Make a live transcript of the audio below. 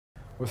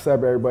What's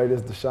up, everybody?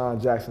 This is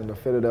DeSean Jackson, the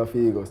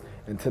Philadelphia Eagles,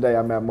 and today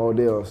I'm at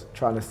Modell's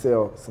trying to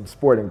sell some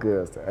sporting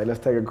goods. Hey,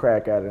 let's take a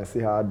crack at it and see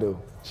how I do.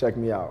 Check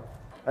me out.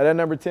 Hey, that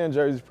number 10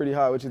 jersey is pretty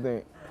hot. What you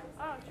think?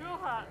 Oh, it's real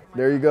hot.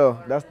 There you go.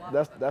 That's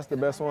the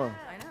best one.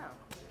 I know.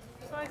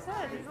 That's what I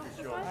said. These look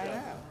just like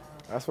it.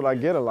 That's what I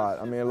get a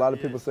lot. I mean, a lot of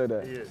people say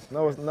that.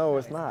 No,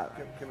 it's not.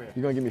 Come here.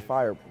 You're gonna get me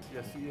fired.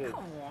 Yes, he is.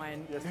 Come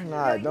on. Yes, You're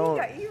not. Don't.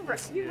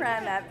 You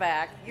ran that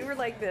back. You were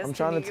like this. I'm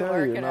trying to New tell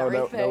York you. and No, that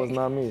everything. was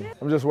not me.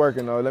 I'm just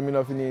working though. Let me know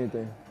if you need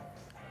anything.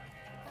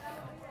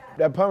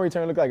 That punt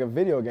return looked like a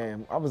video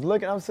game. I was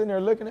sitting there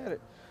looking at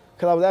it.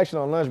 Because I was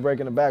actually on lunch break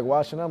in the back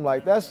watching. I'm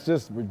like, that's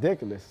just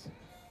ridiculous.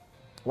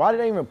 Why did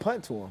they even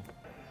punt to him?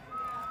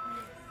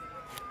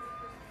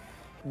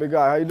 Big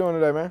guy, how you doing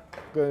today, man?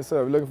 Good and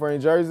stuff. You looking for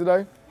any jerseys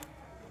today?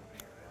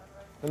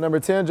 The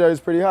number 10 jersey's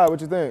pretty hot. What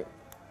you think?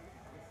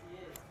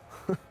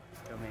 Yo,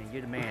 man,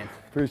 you're the man.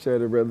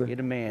 Appreciate it, brother. You're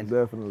the man.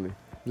 Definitely.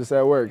 Just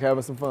at work,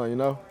 having some fun, you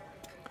know?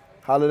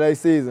 Holiday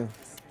season.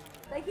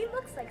 Like, he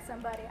looks like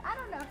somebody. I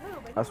don't know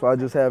who, but That's why I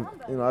just have,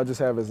 I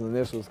just have his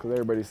initials because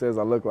everybody says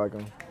I look like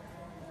him.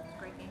 It's a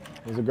great game.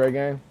 It was a great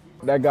game.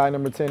 That guy,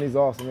 number 10, he's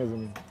awesome,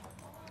 isn't he?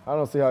 I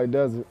don't see how he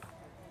does it.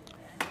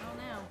 I don't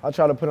know. I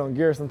try to put on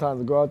gear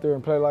sometimes to go out there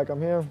and play like I'm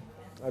him.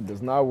 That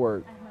does not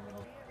work.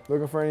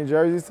 Looking for any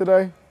jerseys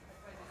today?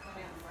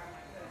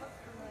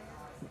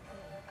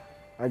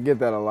 I get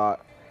that a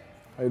lot.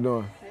 How you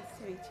doing? Nice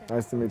to meet you.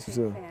 Nice to meet you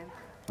too. Fan.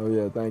 Oh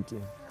yeah, thank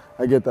you.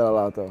 I get that a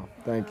lot though.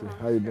 Thank you.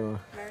 How you doing?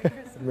 Merry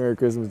Christmas. Merry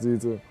Christmas to you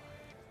too.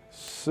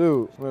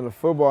 Shoot, I'm in a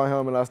football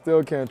helmet. I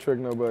still can't trick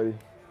nobody.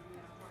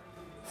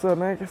 What's up,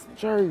 man? Get some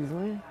jerseys,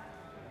 man.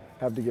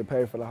 Have to get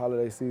paid for the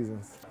holiday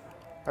seasons.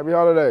 Happy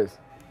holidays.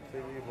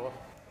 Same to you, boss.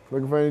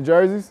 Looking for any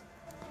jerseys?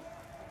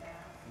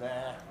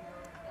 Nah.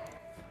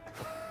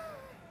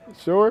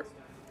 Sure?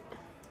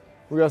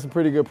 We got some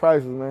pretty good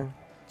prices, man.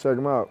 Check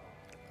them out.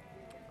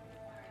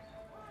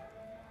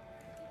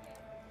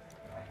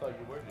 I thought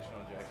you were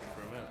DeSean Jackson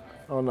for a minute.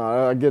 Oh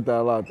no, I get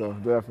that a lot though.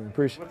 Definitely.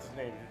 Appreciate What's his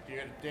name?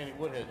 Danny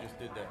Woodhead just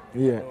did that.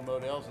 Yeah. He went to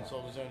Modell's and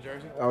sold his own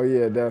jersey Oh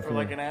yeah, for definitely.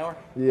 like an hour.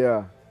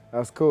 Yeah,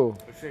 that's cool.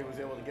 They say he was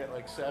able to get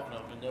like 7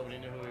 of them and nobody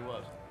knew who he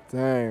was.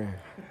 Dang,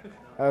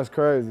 that's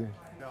crazy.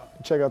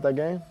 Check out that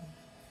game.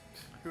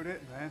 Who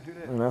didn't, man? Who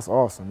didn't? Man, that's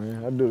awesome,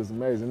 man. That dude is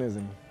amazing,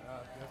 isn't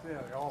he? Yeah,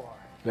 they all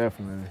are.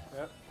 Definitely.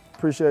 Yep.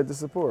 Appreciate the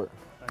support.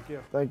 Thank you.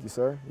 Thank you,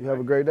 sir. You have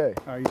a great day.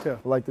 All right, you too.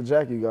 I like the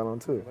jacket you got on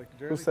too. Like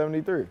the Who's jersey?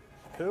 73?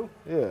 Who?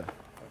 Yeah,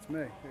 That's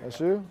me. that's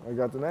you? I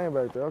got the name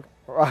back there. Okay.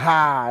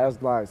 Aha,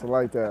 that's nice. I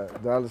like that.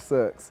 $6.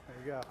 There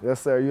you go.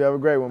 Yes, sir. You have a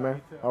great one,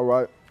 man. All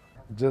right.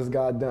 Just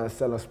got done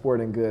selling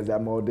sporting goods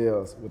at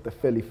Modell's with the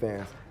Philly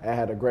fans. I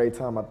had a great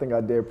time. I think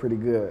I did pretty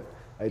good.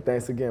 Hey,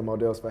 thanks again,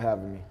 Modell's, for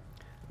having me.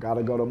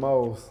 Gotta go to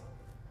Mo's.